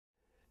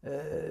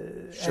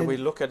Should we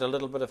look at a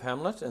little bit of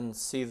Hamlet and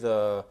see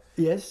the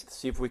Yes.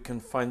 see if we can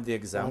find the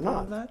example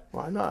of that?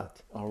 Why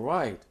not? All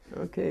right.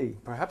 Okay.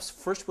 Perhaps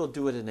first we'll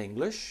do it in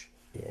English,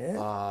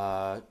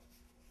 Yeah.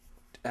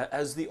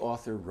 as the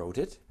author wrote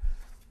it,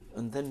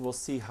 and then we'll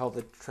see how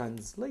the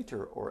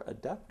translator or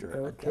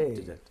adapter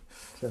adapted it.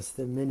 Just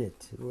a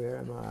minute. Where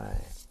am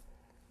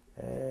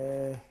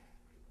I?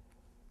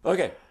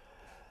 Okay.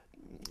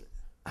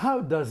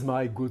 How does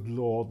my good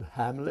Lord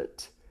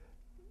Hamlet?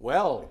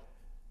 Well,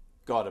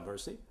 God of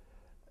mercy.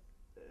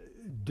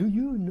 Do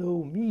you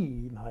know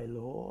me, my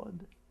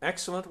lord?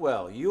 Excellent.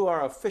 Well, you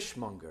are a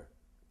fishmonger.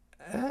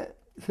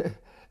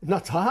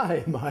 Not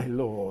I, my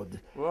lord.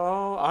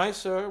 Well, aye,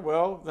 sir.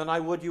 Well, then I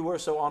would you were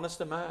so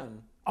honest a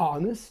man.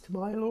 Honest,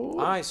 my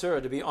lord? Aye,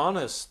 sir. To be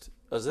honest,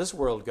 as this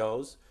world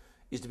goes,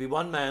 is to be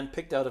one man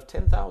picked out of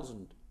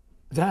 10,000.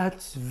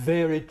 That's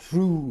very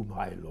true,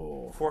 my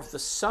lord. For if the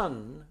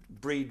sun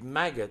breed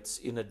maggots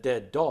in a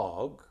dead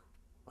dog,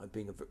 I'm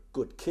being a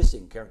good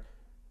kissing, Karen.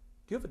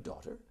 Do you have a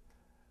daughter?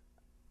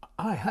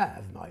 I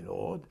have, my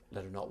lord.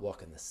 Let her not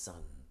walk in the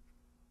sun.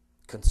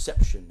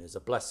 Conception is a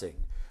blessing,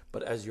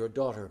 but as your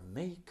daughter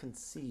may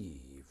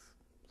conceive,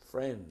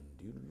 friend,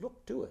 you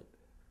look to it.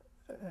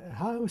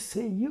 How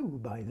say you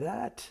by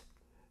that?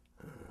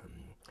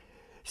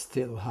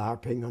 Still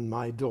harping on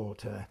my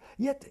daughter.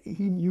 Yet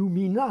he knew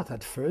me not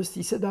at first.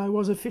 He said I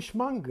was a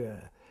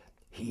fishmonger.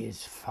 He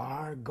is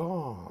far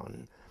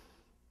gone.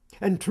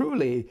 And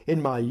truly,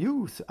 in my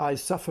youth, I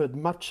suffered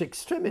much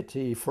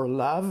extremity for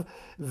love,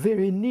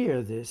 very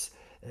near this.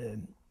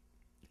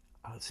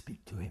 I'll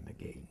speak to him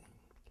again.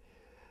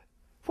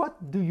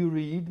 What do you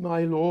read,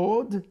 my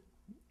lord?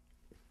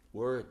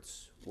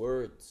 Words,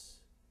 words,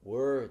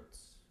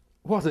 words.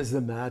 What is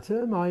the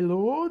matter, my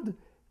lord?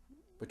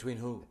 Between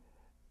who?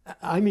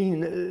 I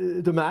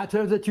mean, the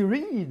matter that you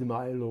read,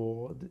 my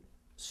lord.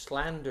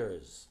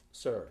 Slanders,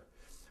 sir.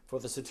 For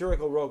the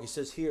satirical rogue, he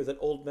says here that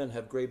old men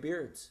have grey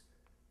beards,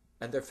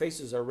 and their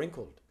faces are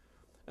wrinkled,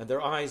 and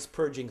their eyes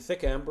purging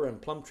thick amber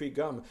and plum tree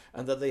gum,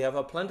 and that they have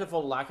a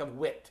plentiful lack of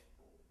wit,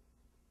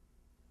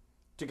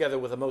 together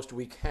with a most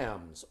weak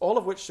hams. All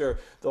of which, sir,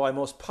 though I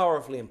most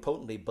powerfully and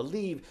potently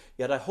believe,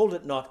 yet I hold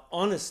it not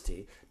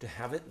honesty to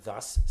have it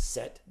thus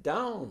set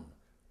down.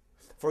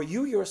 For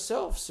you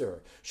yourself,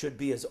 sir, should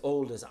be as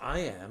old as I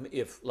am,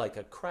 if, like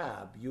a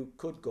crab, you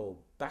could go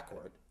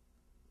backward.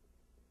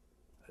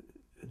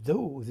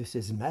 Though this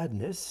is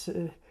madness,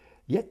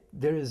 yet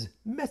there is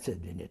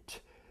method in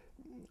it.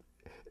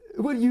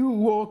 Will you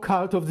walk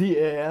out of the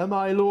air,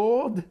 my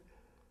lord?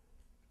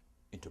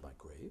 Into my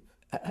grave?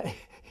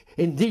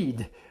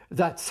 Indeed,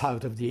 that's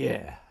out of the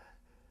air.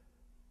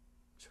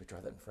 Should we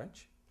try that in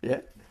French?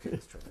 Yeah. Okay,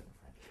 let's try that in French.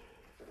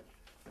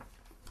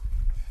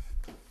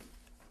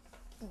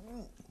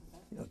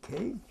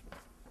 Okay.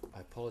 I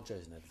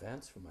apologize in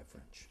advance for my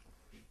French.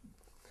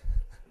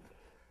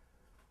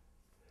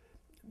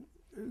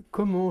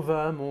 Comment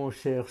va, mon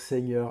cher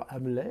seigneur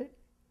Hamlet?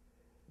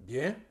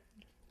 Bien.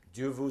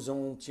 Dieu vous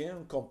en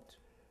tient compte.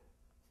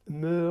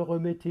 Me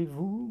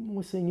remettez-vous,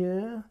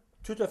 monseigneur?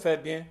 Tout à fait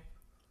bien.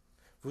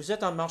 Vous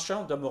êtes un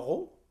marchand de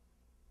moraux?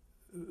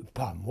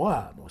 Pas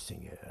moi,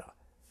 monseigneur.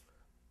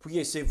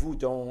 Puissiez-vous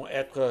donc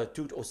être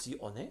tout aussi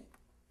honnête?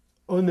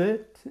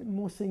 Honnête,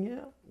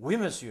 monseigneur? Oui,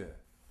 monsieur.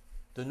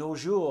 De nos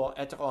jours,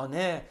 être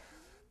honnête,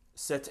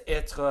 c'est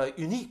être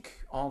unique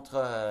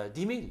entre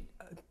 10 000.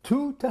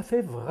 Tout à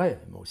fait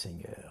vrai,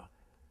 monseigneur.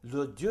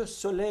 Le dieu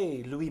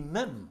soleil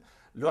lui-même,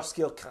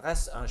 lorsqu'il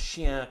caresse un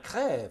chien,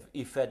 crève,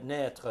 il fait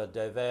naître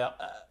des vers.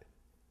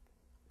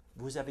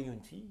 Vous avez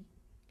une fille?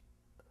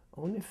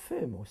 En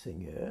effet,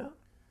 monseigneur.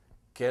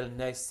 Qu'elle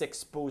ne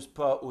s'expose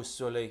pas au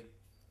soleil.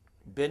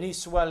 Béni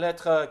soit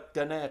l'être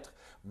de naître.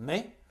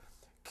 Mais,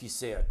 qui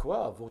sait à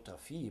quoi votre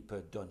fille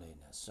peut donner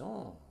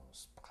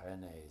naissance?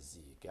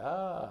 Prenez-y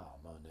garde,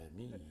 mon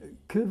ami.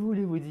 Que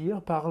voulez-vous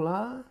dire par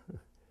là?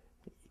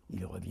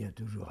 Il revient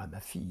toujours à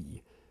ma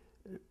fille.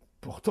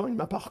 Pourtant, il ne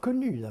m'a pas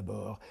reconnu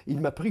d'abord. Il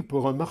m'a pris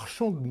pour un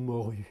marchand de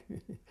morues.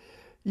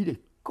 Il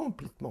est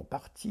complètement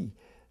parti.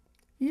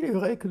 Il est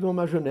vrai que dans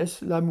ma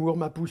jeunesse, l'amour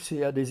m'a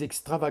poussé à des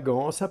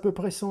extravagances à peu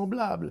près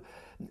semblables.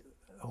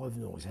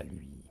 Revenons à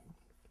lui.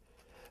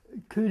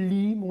 Que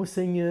lit,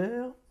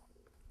 monseigneur?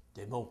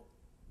 Des mots,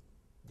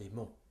 des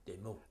mots, des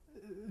mots.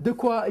 De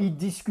quoi y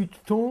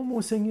discute-t-on,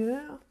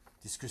 monseigneur?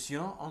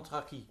 Discussion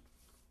entre qui?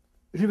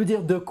 Je veux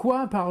dire, de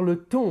quoi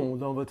parle-t-on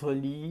dans votre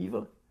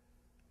livre?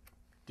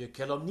 De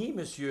calomnie,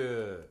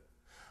 monsieur.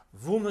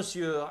 Vous,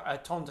 monsieur,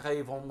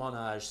 attendrez mon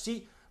âge.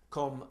 Si,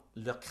 comme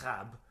le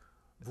crabe,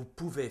 vous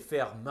pouvez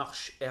faire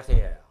marche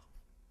arrière.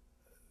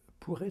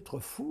 Pour être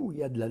fou, il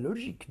y a de la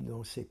logique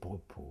dans ces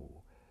propos.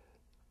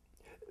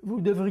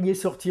 Vous devriez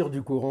sortir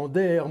du courant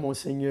d'air,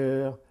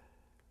 monseigneur.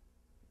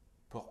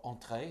 Pour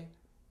entrer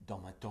dans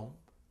ma tombe?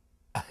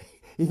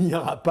 Il n'y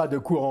aura pas de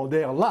courant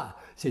d'air là,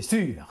 c'est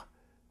sûr.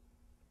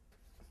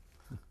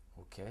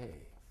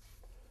 Okay.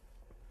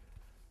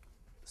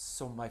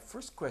 So my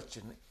first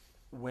question,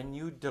 when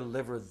you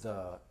deliver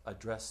the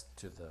address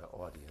to the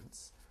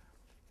audience,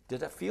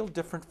 did it feel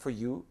different for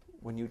you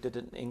when you did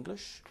it in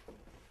English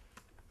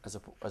as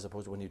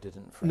opposed to when you did it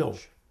in No,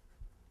 French?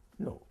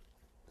 no.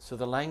 So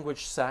the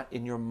language sat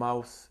in your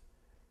mouth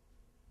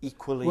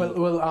equally.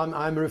 Well,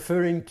 I'm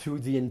referring to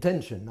the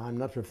intention. I'm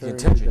not referring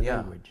to intention, the yeah.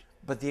 language.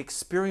 But the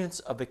experience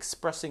of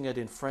expressing it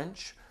in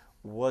French,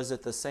 was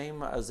it the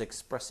same as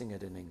expressing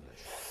it in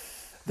English?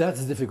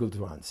 That's difficult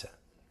to answer.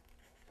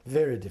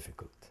 Very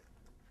difficult.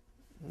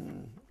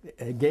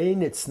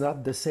 Again, it's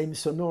not the same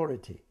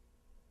sonority.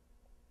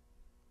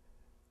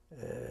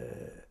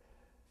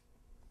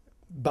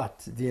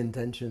 But the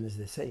intention is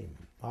the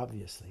same,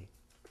 obviously.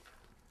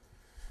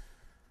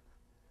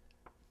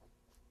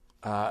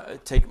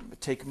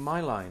 Take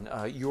my line.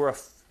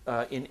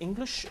 In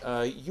English,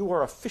 you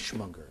are a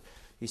fishmonger.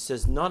 He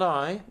says, not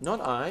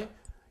I,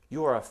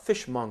 you are a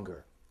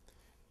fishmonger.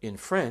 In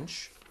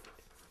French,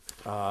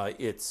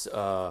 it's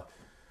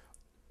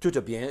tout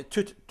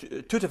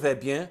à fait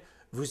bien,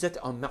 vous êtes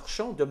un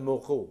marchand de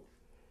moraux.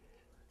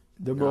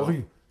 De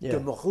morue. Yeah. De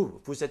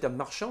morue. Vous êtes un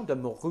marchand de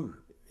morue.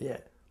 Yeah.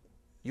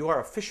 You are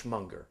a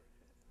fishmonger.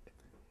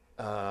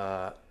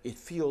 It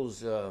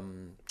feels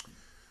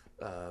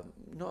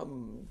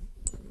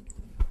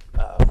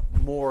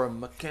more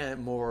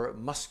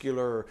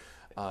muscular.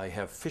 I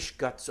have fish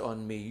guts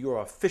on me. You're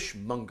a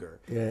fishmonger.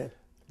 Yeah.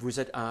 Vous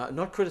êtes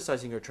not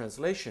criticizing your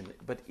translation,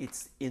 but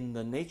it's in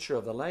the nature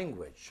of the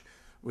language.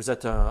 Vous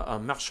êtes un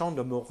marchand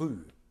de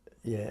morue.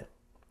 Yeah.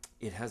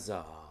 It has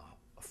a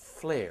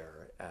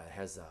flair. It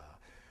has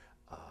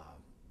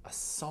a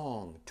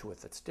song to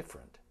it that's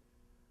different.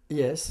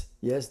 Yes,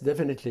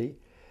 definitely.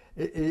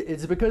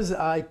 It's because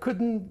I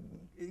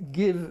couldn't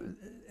give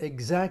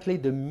exactly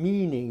the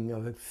meaning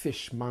of a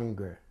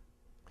fishmonger.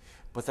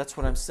 But that's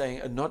what I'm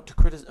saying. I'm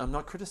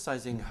not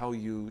criticizing how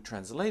you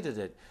translated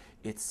it.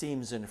 It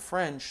seems in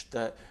French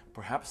that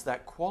perhaps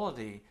that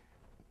quality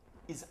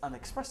is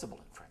unexpressible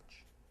in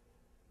French.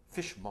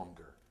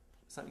 Fishmonger.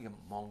 It's not a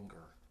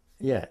monger.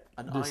 Yeah,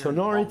 An the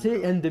sonority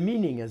ironmonger. and the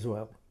meaning as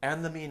well.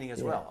 And the meaning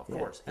as well, of yeah,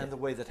 course. yeah. And the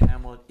way that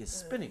Hamlet is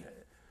spinning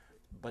it.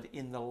 But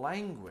in the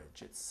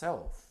language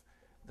itself,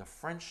 the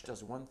French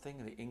does one thing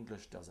and the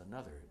English does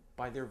another.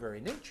 By their very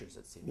natures,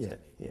 it seems to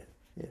me.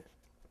 Yeah.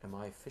 Am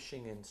I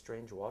fishing in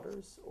strange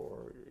waters?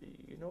 Or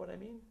you know what I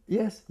mean?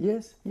 Yes.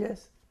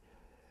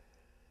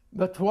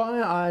 But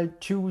why I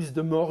choose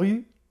the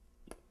morue,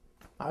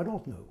 I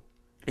don't know.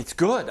 It's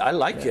good. I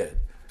like it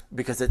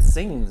because it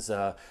sings.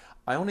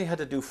 I only had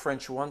to do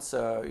French once.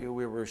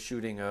 We were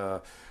shooting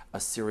a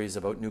series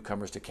about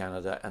newcomers to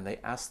Canada, and they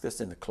asked us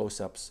in the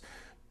close-ups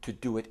to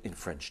do it in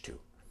French too.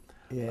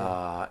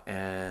 Yeah.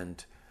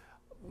 And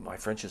my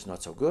French is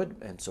not so good,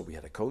 and so we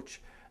had a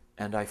coach,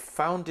 and I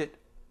found it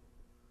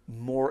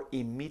more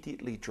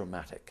immediately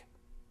dramatic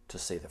to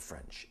say the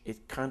French.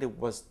 It kind of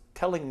was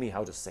telling me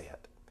how to say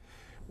it.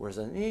 Whereas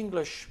in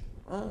English,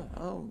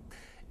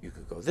 you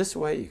could go this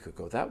way, you could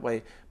go that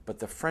way, but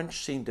the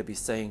French seemed to be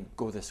saying,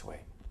 go this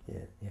way.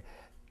 Yeah.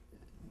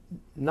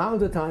 Now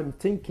that I'm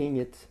thinking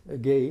it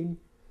again,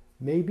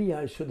 maybe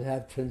I should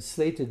have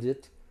translated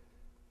it,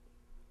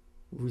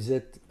 vous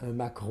êtes un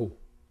maquereau.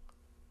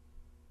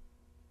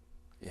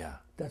 Yeah.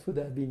 That would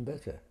have been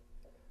better.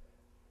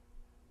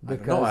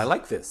 No, I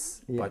like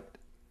this, but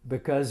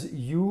because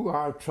you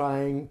are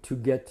trying to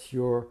get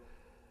your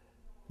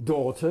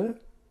daughter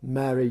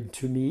married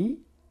to me,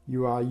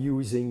 you are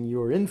using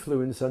your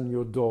influence on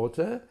your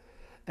daughter,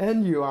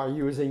 and you are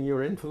using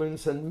your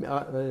influence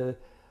on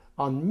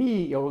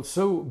me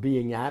also,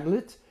 being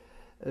Hamlet,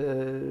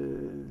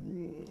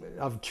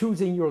 of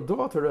choosing your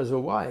daughter as a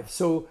wife.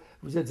 So,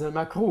 vous êtes un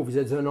maquereau, vous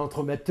êtes un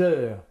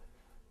entremetteur,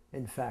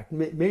 in fact.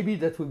 Maybe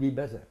that would be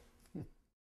better.